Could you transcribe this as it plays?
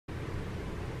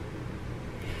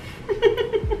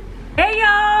Hey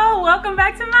y'all, welcome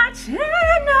back to my channel.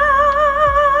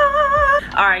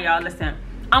 All right y'all, listen,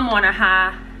 I'm on a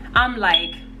high. I'm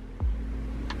like,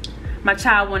 my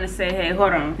child want to say, hey,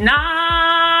 hold on. Nah,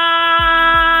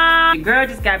 the girl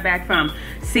just got back from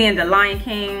seeing The Lion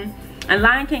King, and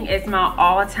Lion King is my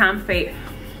all-time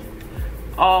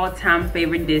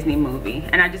favorite Disney movie.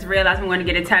 And I just realized I'm going to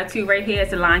get a tattoo right here.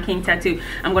 It's a Lion King tattoo.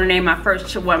 I'm going to name my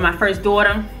first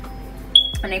daughter.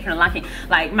 I name for The Lion King.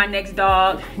 Like my next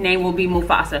dog name will be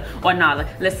Mufasa or Nala.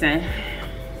 Listen,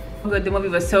 the movie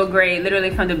was so great. Literally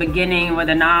from the beginning with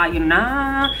the nah, you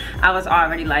know, I was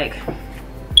already like,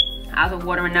 I was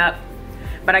watering up.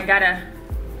 But I got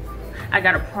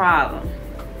a problem.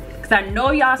 Cause I know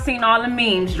y'all seen all the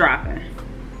memes dropping.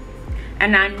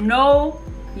 And I know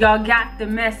y'all got the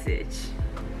message.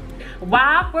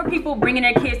 Why were people bringing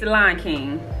their kids to Lion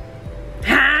King?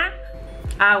 Huh?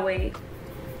 I'll wait.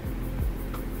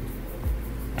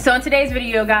 So in today's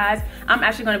video, guys, I'm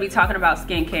actually going to be talking about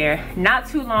skincare. Not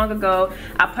too long ago,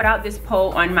 I put out this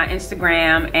poll on my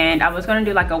Instagram, and I was going to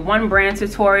do like a one brand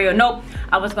tutorial. Nope,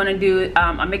 I was going to do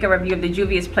a makeup review of the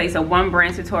Juvia's Place, a one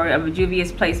brand tutorial of a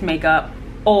Juvia's Place makeup,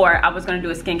 or I was going to do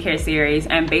a skincare series.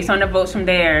 And based on the votes from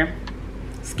there,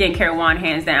 skincare won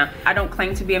hands down. I don't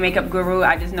claim to be a makeup guru.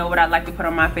 I just know what I like to put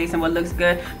on my face and what looks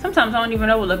good. Sometimes I don't even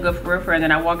know what looks good for real, and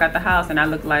then I walk out the house and I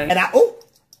look like,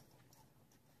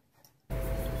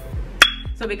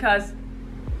 so because,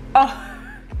 oh,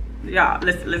 y'all,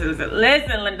 listen.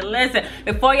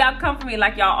 Before y'all come for me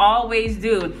like y'all always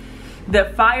do, the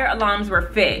fire alarms were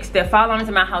fixed. The fire alarms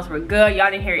in my house were good. Y'all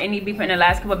didn't hear any beeping in the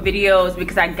last couple of videos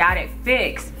because I got it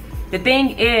fixed. The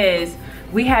thing is,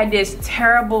 we had this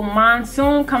terrible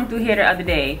monsoon come through here the other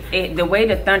day. The way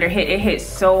the thunder hit, it hit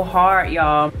so hard,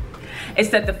 y'all. It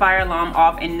set the fire alarm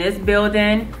off in this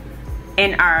building,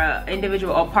 in our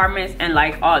individual apartments, and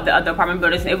like all the other apartment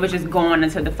buildings. It was just going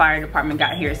until the fire department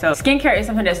got here. So skincare is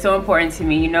something that's so important to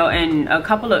me, you know. And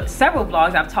several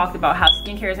vlogs I've talked about how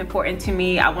skincare is important to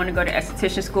me. I want to go to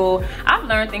esthetician school. I've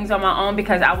learned things on my own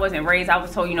because I wasn't raised. I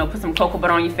was told, you know, put some cocoa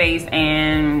butter on your face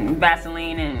and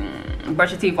Vaseline and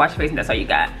brush your teeth, wash your face, and that's all you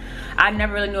got. I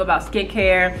never really knew about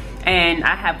skincare, and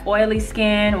I have oily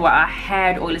skin. Well, I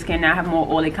had oily skin, now I have more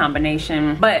oily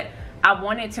combination. But I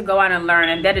wanted to go out and learn,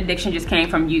 and that addiction just came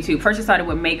from YouTube. First it started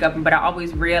with makeup, but I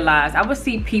always realized I would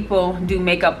see people do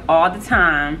makeup all the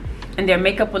time, and their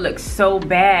makeup would look so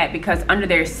bad because under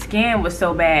their skin was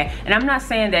so bad. And I'm not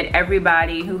saying that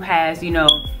everybody who has, you know,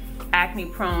 acne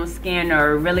prone skin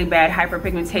or really bad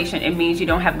hyperpigmentation, it means you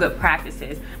don't have good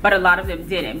practices, but a lot of them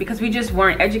didn't because we just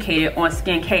weren't educated on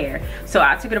skincare. So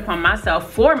I took it upon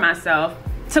myself, for myself,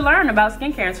 to learn about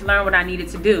skincare and to learn what I needed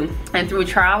to do. And through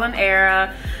trial and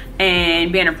error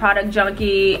and being a product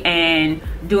junkie and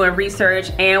doing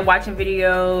research and watching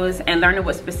videos and learning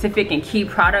what specific and key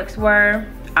products were,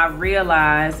 I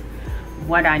realized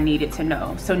what I needed to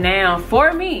know. So now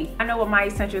for me, I know what my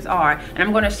essentials are, and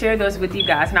I'm going to share those with you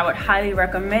guys. And I would highly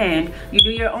recommend you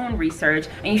do your own research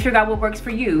and you figure out what works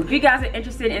for you. If you guys are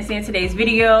interested in seeing today's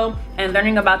video and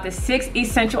learning about the 6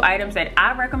 essential items that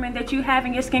I recommend that you have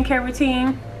in your skincare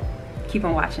routine, keep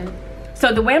on watching.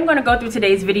 So the way I'm going to go through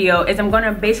today's video is I'm going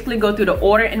to basically go through the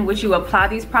order in which you apply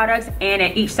these products, and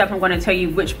at each step I'm going to tell you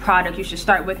which product you should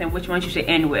start with and which ones you should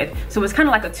end with. So it's kind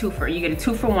of like a twofer. You get a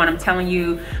 2-for-1. I'm telling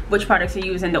you which products to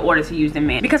use and the order to use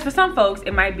them in. Because for some folks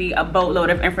it might be a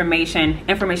boatload of information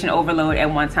overload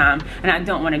at one time, and I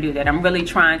don't want to do that. I'm really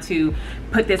trying to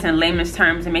put this in layman's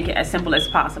terms and make it as simple as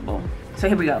possible. So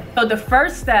here we go. So the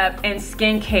first step in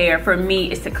skincare for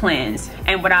me is to cleanse.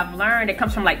 And what I've learned, it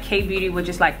comes from like K-beauty, which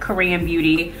is like Korean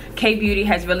beauty. K-beauty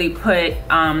has really put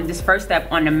this first step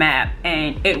on the map,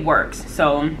 and it works.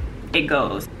 So it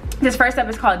goes. This first step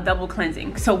is called double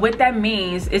cleansing. So what that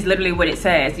means is literally what it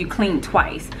says. You clean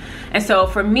twice. And so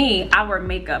for me, I wear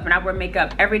makeup, and I wear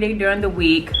makeup every day during the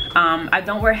week. I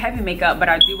don't wear heavy makeup, but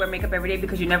I do wear makeup every day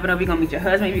because you never know if you're gonna meet your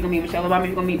husband, if you're gonna meet Michelle Obama, if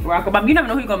you're gonna meet Barack Obama. You never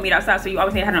know who you're gonna meet outside, so you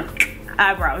always need to have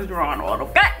eyebrows drawn on,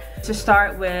 okay? To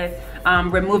start with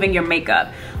removing your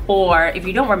makeup, or if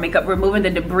you don't wear makeup, removing the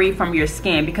debris from your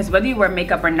skin, because whether you wear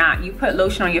makeup or not, you put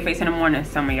lotion on your face in the morning,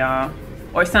 some of y'all,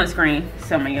 or sunscreen,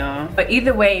 some of y'all. But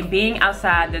either way, being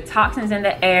outside, the toxins in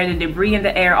the air, the debris in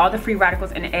the air, all the free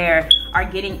radicals in the air are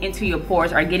getting into your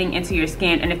pores, are getting into your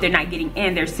skin, and if they're not getting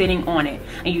in, they're sitting on it.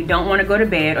 And you don't wanna go to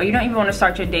bed, or you don't even wanna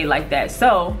start your day like that.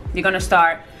 So you're gonna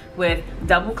start with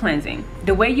double cleansing.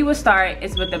 The way you would start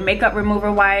is with the makeup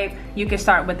remover wipe. You can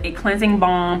start with a cleansing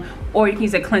balm, or you can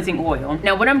use a cleansing oil.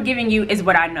 Now what I'm giving you is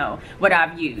what I know, what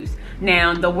I've used.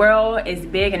 Now the world is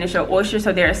big and it's your oyster,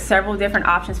 so there are several different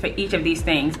options for each of these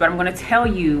things, but I'm going to tell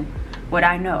you what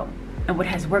I know and what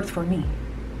has worked for me.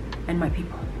 and my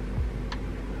people.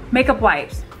 Makeup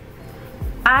wipes.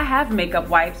 I have makeup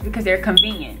wipes because they're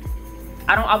convenient.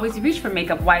 I don't always reach for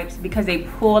makeup wipes because they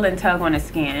pull and tug on the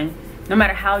skin. No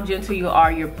matter how gentle you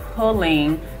are, you're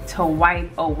pulling to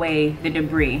wipe away the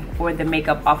debris or the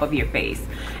makeup off of your face.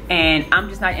 And I'm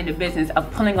just not in the business of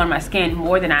pulling on my skin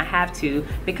more than I have to,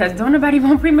 because don't nobody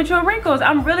want premature wrinkles.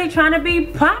 I'm really trying to be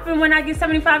popping when I get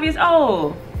 75 years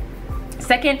old.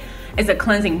 Second is a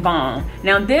cleansing balm.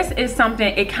 Now this is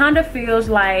something, it kind of feels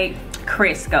like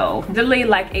Crisco, literally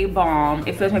like a balm.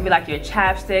 It feels maybe like your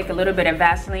chapstick, a little bit of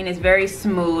Vaseline. It's very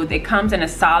smooth. It comes in a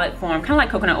solid form, kind of like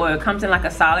coconut oil. It comes in like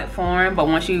a solid form, but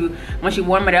once you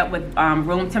warm it up with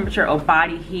room temperature or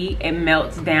body heat, it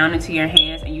melts down into your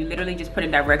hands, and you literally just put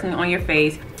it directly on your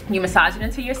face. You massage it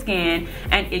into your skin,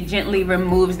 and it gently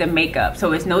removes the makeup.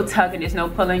 So it's no tugging, there's no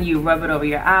pulling. You rub it over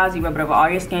your eyes, you rub it over all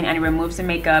your skin, and it removes the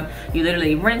makeup. You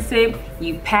literally rinse it,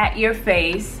 you pat your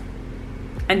face,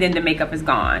 and then the makeup is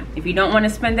gone. If you don't want to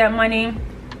spend that money,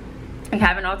 you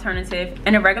have an alternative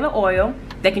in a regular oil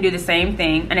that can do the same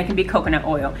thing, and it can be coconut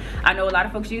oil. I know a lot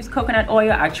of folks use coconut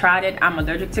oil. I tried it. I'm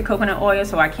allergic to coconut oil,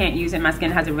 so I can't use it. My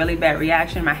skin has a really bad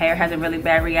reaction. My hair has a really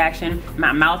bad reaction.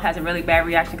 My mouth has a really bad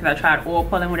reaction because I tried oil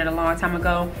pulling with it a long time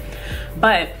ago.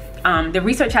 But the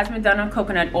research has been done on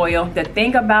coconut oil. The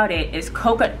thing about it is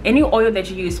any oil that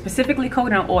you use, specifically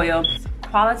coconut oil,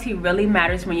 quality really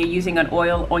matters when you're using an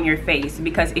oil on your face,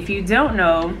 because if you don't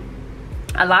know,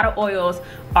 a lot of oils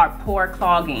are pore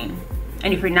clogging,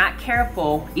 and if you're not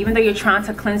careful, even though you're trying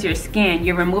to cleanse your skin,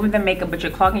 you're removing the makeup, but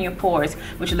you're clogging your pores,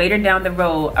 which later down the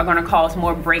road are going to cause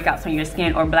more breakouts on your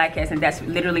skin or blackheads, and that's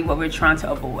literally what we're trying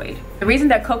to avoid. The reason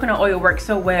that coconut oil works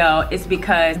so well is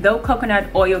because though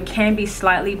coconut oil can be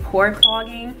slightly pore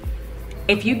clogging,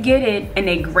 if you get it in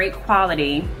a great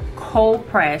quality, cold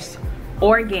pressed,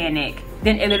 organic,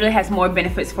 then it literally has more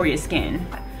benefits for your skin.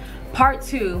 Part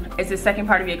 2 is the second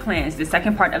part of your cleanse, the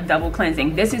second part of double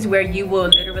cleansing. This is where you will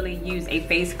literally use a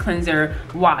face cleanser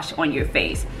wash on your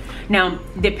face. Now,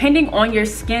 depending on your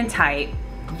skin type,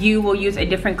 you will use a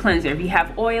different cleanser. If you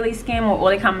have oily skin or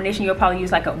oily combination, you'll probably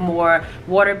use like a more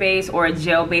water-based or a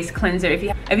gel-based cleanser. If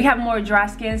you have more dry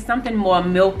skin, something more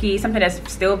milky, something that's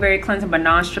still very cleansing but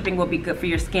non-stripping will be good for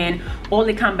your skin.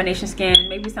 Oily combination skin,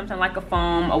 maybe something like a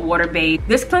foam, a water-based.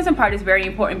 This cleansing part is very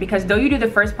important because though you do the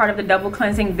first part of the double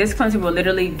cleansing, this cleanser will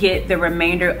literally get the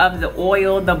remainder of the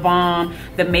oil, the balm,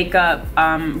 the makeup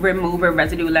remover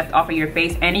residue left off of your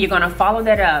face, and you're gonna follow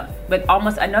that up with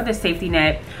almost another safety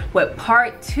net with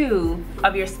part 2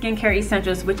 of your skincare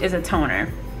essentials, which is a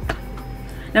toner.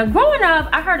 Now, growing up,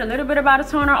 I heard a little bit about a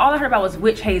toner. All I heard about was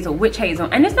witch hazel,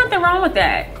 and there's nothing wrong with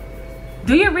that.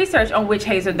 Do your research on witch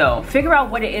hazel though. Figure out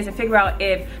what it is and figure out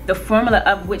if the formula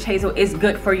of witch hazel is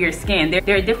good for your skin.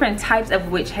 There are different types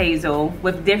of witch hazel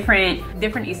with different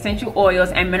essential oils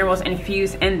and minerals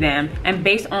infused in them. And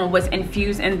based on what's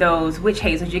infused in those witch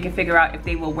hazels, you can figure out if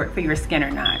they will work for your skin or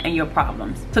not and your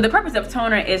problems. So the purpose of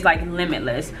toner is like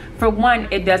limitless. For one,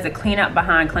 it does the cleanup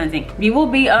behind cleansing. You will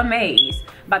be amazed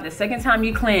by the second time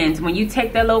you cleanse when you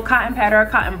take that little cotton pad or a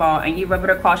cotton ball and you rub it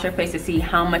across your face to see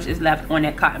how much is left on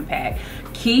that cotton pad.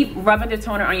 Keep rubbing the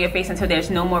toner on your face until there's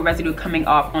no more residue coming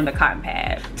off on the cotton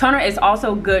pad. Toner is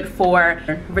also good for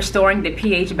restoring the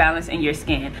pH balance in your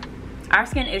skin. Our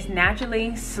skin is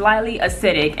naturally slightly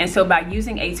acidic, and so by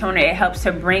using a toner, it helps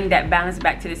to bring that balance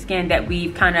back to the skin that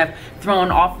we've kind of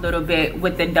thrown off a little bit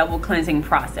with the double cleansing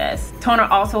process. Toner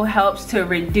also helps to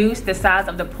reduce the size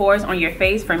of the pores on your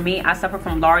face. For me, I suffer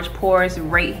from large pores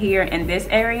right here in this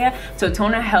area, so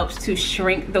toner helps to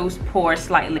shrink those pores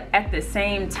slightly. At the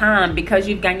same time, because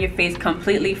you've gotten your face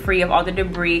completely free of all the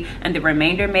debris and the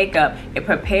remainder makeup, it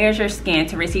prepares your skin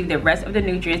to receive the rest of the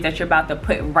nutrients that you're about to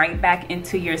put right back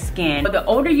into your skin. But the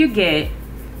older you get,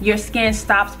 your skin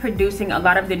stops producing a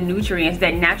lot of the nutrients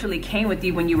that naturally came with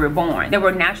you when you were born, that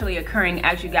were naturally occurring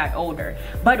as you got older.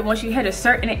 But once you hit a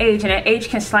certain age, and that age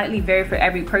can slightly vary for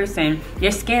every person,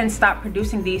 your skin stops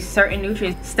producing these certain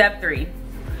nutrients. Step 3.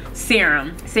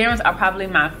 Serum. Serums are probably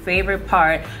my favorite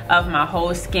part of my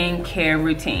whole skincare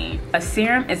routine. A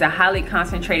serum is a highly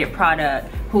concentrated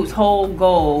product whose whole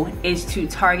goal is to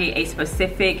target a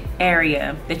specific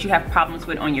area that you have problems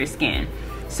with on your skin.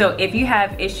 So if you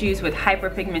have issues with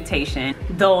hyperpigmentation,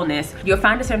 dullness, you'll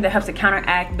find a serum that helps to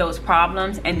counteract those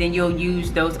problems, and then you'll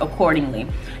use those accordingly.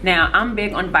 Now, I'm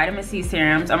big on vitamin C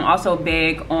serums. I'm also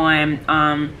big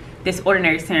on this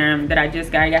ordinary serum that I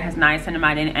just got. It has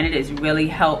niacinamide in it, and it has really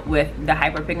helped with the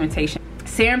hyperpigmentation.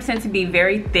 Serums tend to be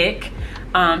very thick,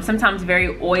 sometimes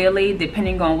very oily,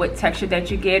 depending on what texture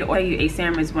that you get, or a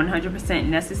serum is 100%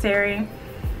 necessary.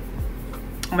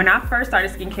 When I first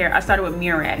started skincare, I started with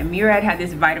Murad, and Murad had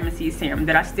this vitamin C serum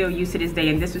that I still use to this day,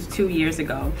 and this was 2 years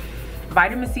ago.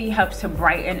 Vitamin C helps to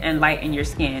brighten and lighten your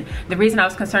skin. The reason I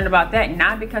was concerned about that,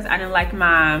 not because I didn't like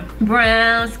my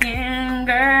brown skin,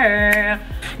 girl.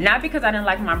 Not because I didn't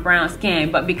like my brown skin,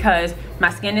 but because my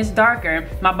skin is darker,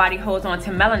 my body holds on to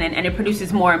melanin, and it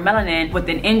produces more melanin with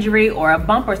an injury or a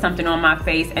bump or something on my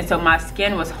face. And so my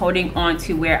skin was holding on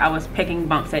to where I was picking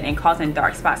bumps at and causing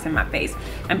dark spots in my face.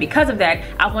 And because of that,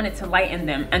 I wanted to lighten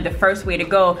them. And the first way to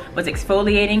go was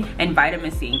exfoliating and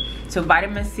vitamin C. So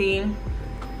vitamin C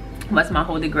was my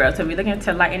holy grail. So if you're looking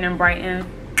to lighten and brighten,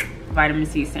 vitamin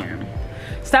C serum.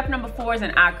 Step number 4 is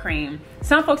an eye cream.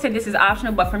 Some folks say this is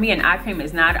optional, but for me, an eye cream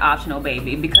is not optional,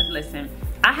 baby. Because listen,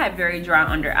 I have very dry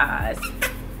under eyes.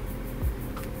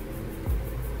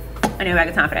 Anyway, I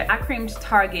got time for that. Eye creams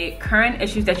target current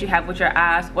issues that you have with your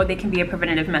eyes, or they can be a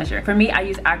preventative measure. For me, I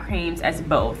use eye creams as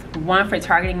both. One for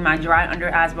targeting my dry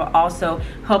under eyes, but also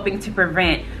helping to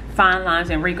prevent fine lines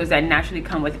and wrinkles that naturally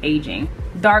come with aging.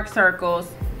 Dark circles,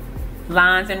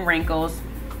 lines and wrinkles,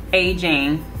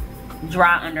 aging,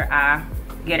 dry under eye,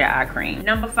 get an eye cream.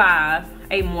 Number 5,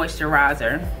 a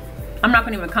moisturizer. I'm not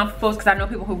gonna even come for folks because I know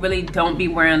people who really don't be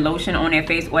wearing lotion on their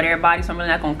face or their body, so I'm really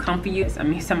not gonna come for you. I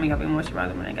mean, some of y'all be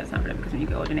moisturizing, but I ain't got time for that, because when you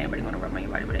get older, everybody gonna rub on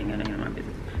your body, but ain't gonna get my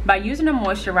business. By using a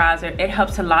moisturizer, it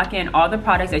helps to lock in all the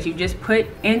products that you just put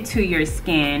into your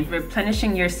skin,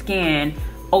 replenishing your skin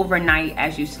overnight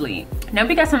as you sleep. Now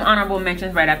we got some honorable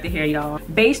mentions right after here, y'all.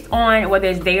 Based on whether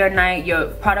it's day or night, your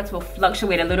products will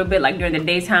fluctuate a little bit. Like during the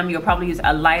daytime, you'll probably use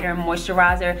a lighter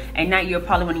moisturizer. At night, you'll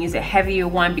probably want to use a heavier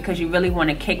one, because you really want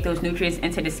to kick those nutrients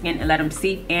into the skin and let them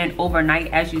seep in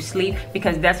overnight as you sleep,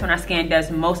 because that's when our skin does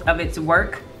most of its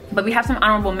work. But we have some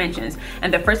honorable mentions,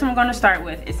 and the first one I'm going to start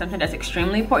with is something that's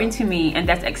extremely important to me, and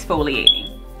that's exfoliating.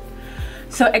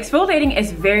 So exfoliating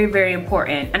is very, very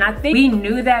important, and I think we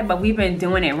knew that, but we've been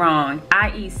doing it wrong.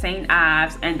 I.e. St.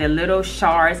 Ives and the little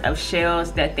shards of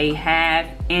shells that they have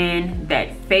in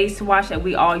that face wash that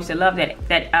we all used to love,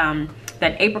 that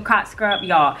apricot scrub,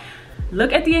 y'all.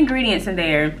 Look at the ingredients in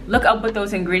there, look up what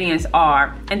those ingredients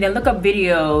are, and then look up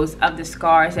videos of the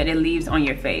scars that it leaves on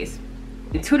your face.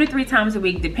 2 to 3 times a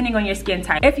week, depending on your skin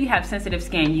type. If you have sensitive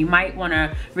skin, you might want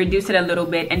to reduce it a little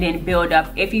bit and then build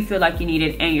up if you feel like you need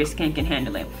it and your skin can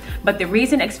handle it. But the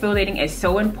reason exfoliating is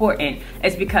so important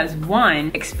is because,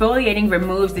 1, exfoliating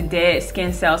removes the dead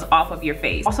skin cells off of your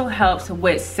face. Also helps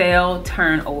with cell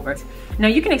turnover. Now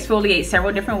you can exfoliate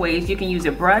several different ways. You can use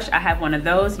a brush, I have one of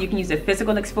those. You can use a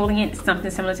physical exfoliant, something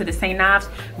similar to the St. Ives,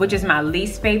 which is my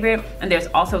least favorite. And there's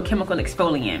also chemical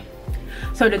exfoliant.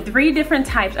 So the 3 different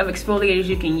types of exfoliators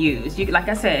you can use, like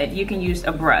I said, you can use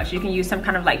a brush. You can use some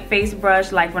kind of like face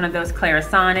brush, like one of those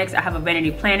Clarisonics. I have a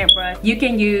Vanity Planet brush. You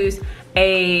can use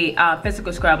a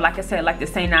physical scrub, like I said, like the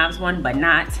St. Ives one, but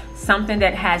not something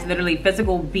that has literally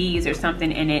physical beads or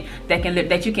something in it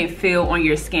that you can feel on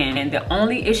your skin. And the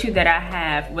only issue that I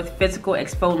have with physical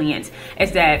exfoliants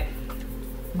is that,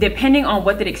 depending on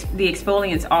what the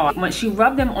exfoliants are, once you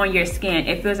rub them on your skin,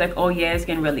 it feels like, oh yeah, it's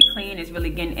getting really clean, it's really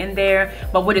getting in there.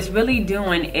 But what it's really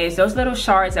doing is those little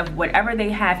shards of whatever they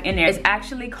have in there is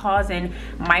actually causing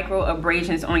micro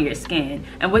abrasions on your skin.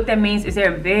 And what that means is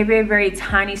there are very, very, very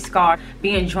tiny scars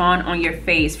being drawn on your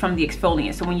face from the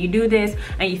exfoliant. So when you do this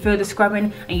and you feel the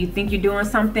scrubbing and you think you're doing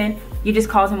something, you're just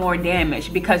causing more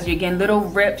damage, because you're getting little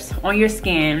rips on your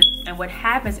skin. And what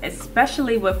happens,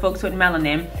 especially with folks with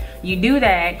melanin, you do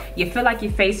that, you feel like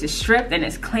your face is stripped and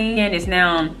it's clean, and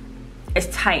it's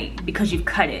tight because you've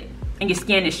cut it, and your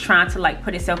skin is trying to like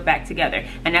put itself back together.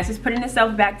 And as it's putting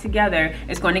itself back together,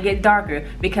 it's going to get darker,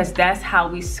 because that's how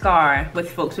we scar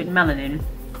with folks with melanin.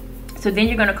 So then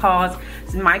you're gonna cause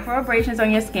micro abrasions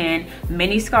on your skin,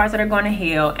 many scars that are gonna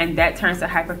heal, and that turns to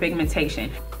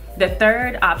hyperpigmentation. The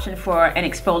third option for an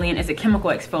exfoliant is a chemical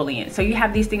exfoliant. So you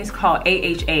have these things called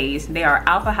AHAs. They are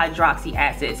alpha hydroxy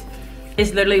acids.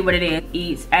 It's literally what it is. It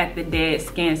eats at the dead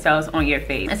skin cells on your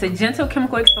face. It's a gentle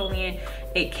chemical exfoliant.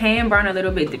 It can burn a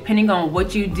little bit depending on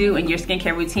what you do in your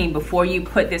skincare routine before you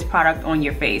put this product on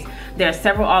your face. There are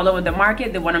several all over the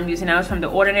market. The one I'm using now is from the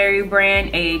Ordinary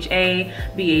brand, AHA,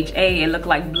 BHA. It looks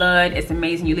like blood. It's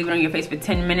amazing. You leave it on your face for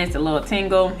 10 minutes, a little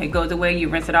tingle. It goes away. You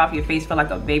rinse it off. Your face feels like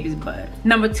a baby's butt.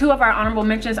 Number 2 of our honorable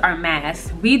mentions are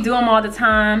masks. We do them all the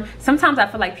time. Sometimes I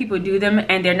feel like people do them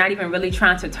and they're not even really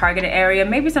trying to target an area.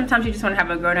 Maybe sometimes you just want to have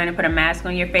a girl down and put a mask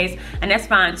on your face, and that's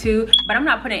fine too. But I'm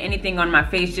not putting anything on my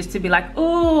face just to be like,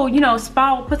 oh, you know,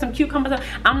 spa will put some cucumbers on.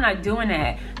 I'm not doing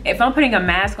that. If I'm putting a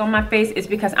mask on my face, it's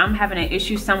because I'm having an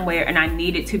issue somewhere and I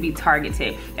need it to be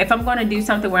targeted. If I'm going to do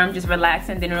something where I'm just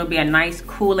relaxing, then it'll be a nice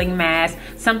cooling mask,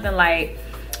 something like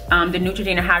the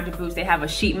Neutrogena Hydro Boost, they have a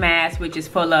sheet mask which is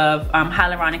full of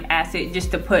hyaluronic acid, just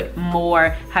to put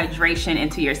more hydration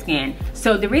into your skin.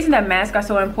 So the reason that masks are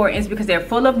so important is because they're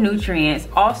full of nutrients,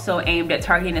 also aimed at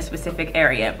targeting a specific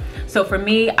area. So for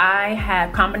me, I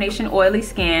have combination oily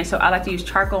skin, so I like to use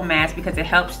charcoal mask because it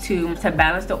helps to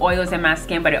balance the oils in my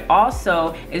skin, but it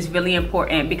also is really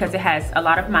important because it has, a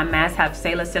lot of my masks have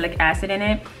salicylic acid in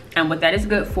it, and what that is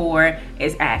good for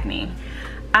is acne.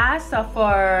 I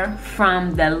suffer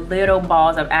from the little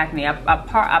balls of acne. I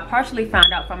partially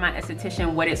found out from my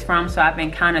esthetician what it's from, so I've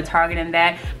been kind of targeting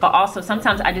that, but also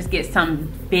sometimes I just get some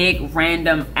big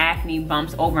random acne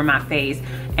bumps over my face,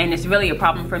 and it's really a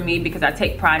problem for me because I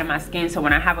take pride in my skin. So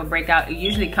when I have a breakout, it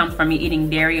usually comes from me eating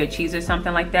dairy or cheese or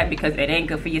something like that, because it ain't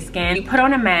good for your skin. You put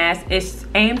on a mask, it's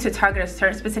aimed to target a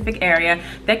certain specific area.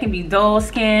 That can be dull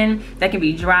skin, that can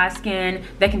be dry skin,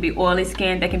 that can be oily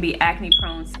skin, that can be acne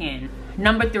prone skin.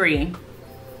 Number 3,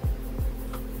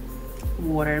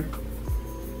 water.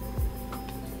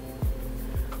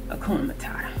 Hakuna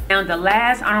Matata. Now the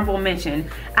last honorable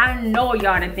mention, I know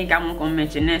y'all didn't think I wasn't gonna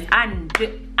mention this.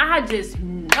 I just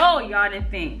know y'all didn't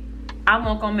think I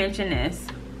wasn't gonna mention this.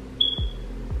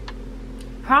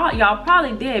 Y'all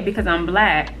probably did because I'm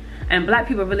black, and black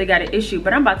people really got an issue,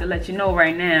 but I'm about to let you know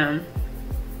right now.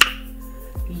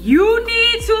 You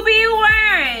need to be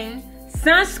wearing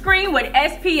sunscreen with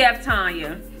SPF,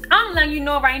 Tanya. I'm letting you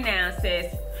know right now,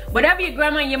 sis. Whatever your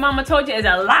grandma and your mama told you is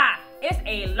a lie. It's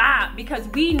a lie, because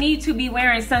we need to be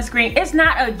wearing sunscreen. It's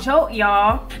not a joke,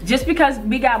 y'all. Just because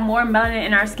we got more melanin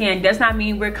in our skin does not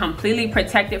mean we're completely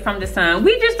protected from the sun.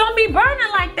 We just don't be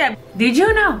burning like that. Did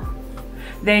you know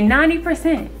that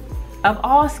 90% of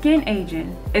all skin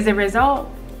aging is a result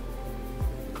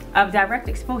of direct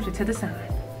exposure to the sun?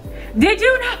 Did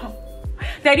you know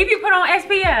that if you put on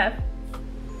SPF,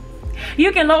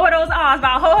 you can lower those odds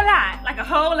by a whole lot, like a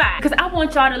whole lot? Because I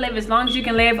want y'all to live as long as you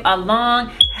can live, a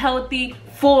long, healthy,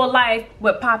 full life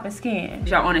with popping skin.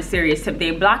 Y'all, on a serious tip, they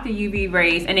block the UV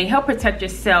rays and they help protect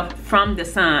yourself from the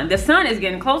sun. The sun is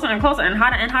getting closer and closer and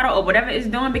hotter, or whatever it's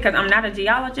doing, because I'm not a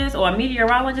geologist or a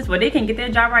meteorologist, but they can get their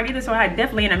job right either, so I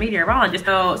definitely ain't a meteorologist.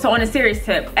 So on a serious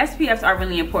tip, SPFs are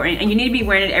really important, and you need to be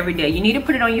wearing it every day. You need to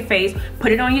put it on your face,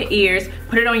 put it on your ears,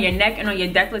 put it on your neck and on your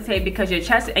décolleté, because your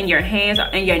chest and your hands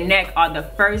and your neck are the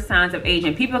first signs of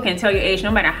aging. People can tell your age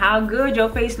no matter how good your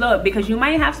face looks, because you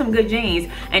might have some good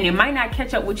genes and it might not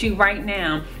catch up with you right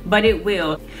now, but it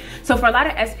will. So for a lot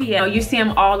of SPF, you see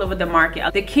them all over the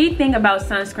market. The key thing about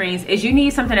sunscreens is you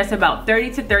need something that's about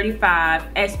 30 to 35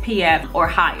 SPF or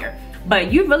higher.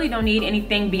 But you really don't need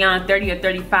anything beyond 30 or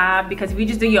 35, because if you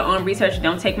just do your own research,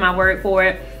 don't take my word for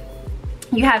it,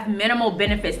 you have minimal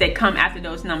benefits that come after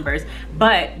those numbers,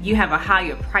 but you have a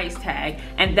higher price tag,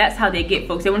 and that's how they get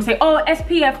folks. They want to say, oh,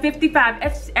 SPF 55,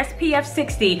 SPF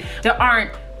 60. There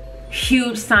aren't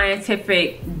huge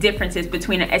scientific differences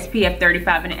between an SPF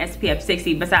 35 and an SPF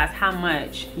 60 besides how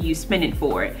much you spending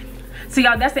for it. So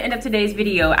y'all, that's the end of today's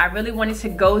video. I really wanted to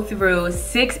go through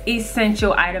 6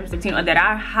 essential items that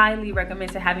I highly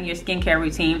recommend to have in your skincare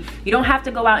routine. You don't have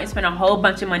to go out and spend a whole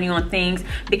bunch of money on things,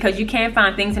 because you can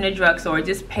find things in the drugstore.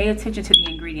 Just pay attention to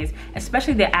the ingredients,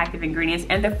 especially the active ingredients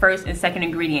and the first and second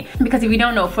ingredient. Because if you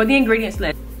don't know, for the ingredients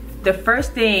list, the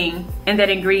first thing in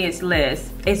that ingredients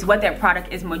list is what that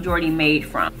product is majority made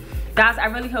from. Guys, I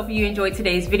really hope you enjoyed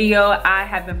today's video. I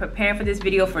have been preparing for this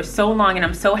video for so long, and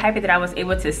I'm so happy that I was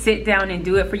able to sit down and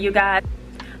do it for you guys.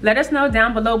 Let us know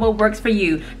down below what works for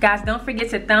you. Guys, don't forget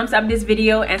to thumbs up this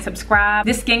video and subscribe.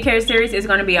 This skincare series is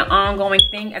going to be an ongoing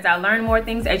thing as I learn more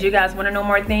things, as you guys want to know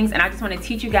more things, and I just want to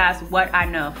teach you guys what I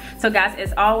know. So guys,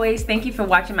 as always, thank you for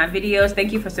watching my videos.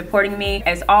 Thank you for supporting me.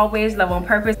 As always, love on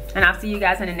purpose, and I'll see you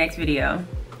guys in the next video.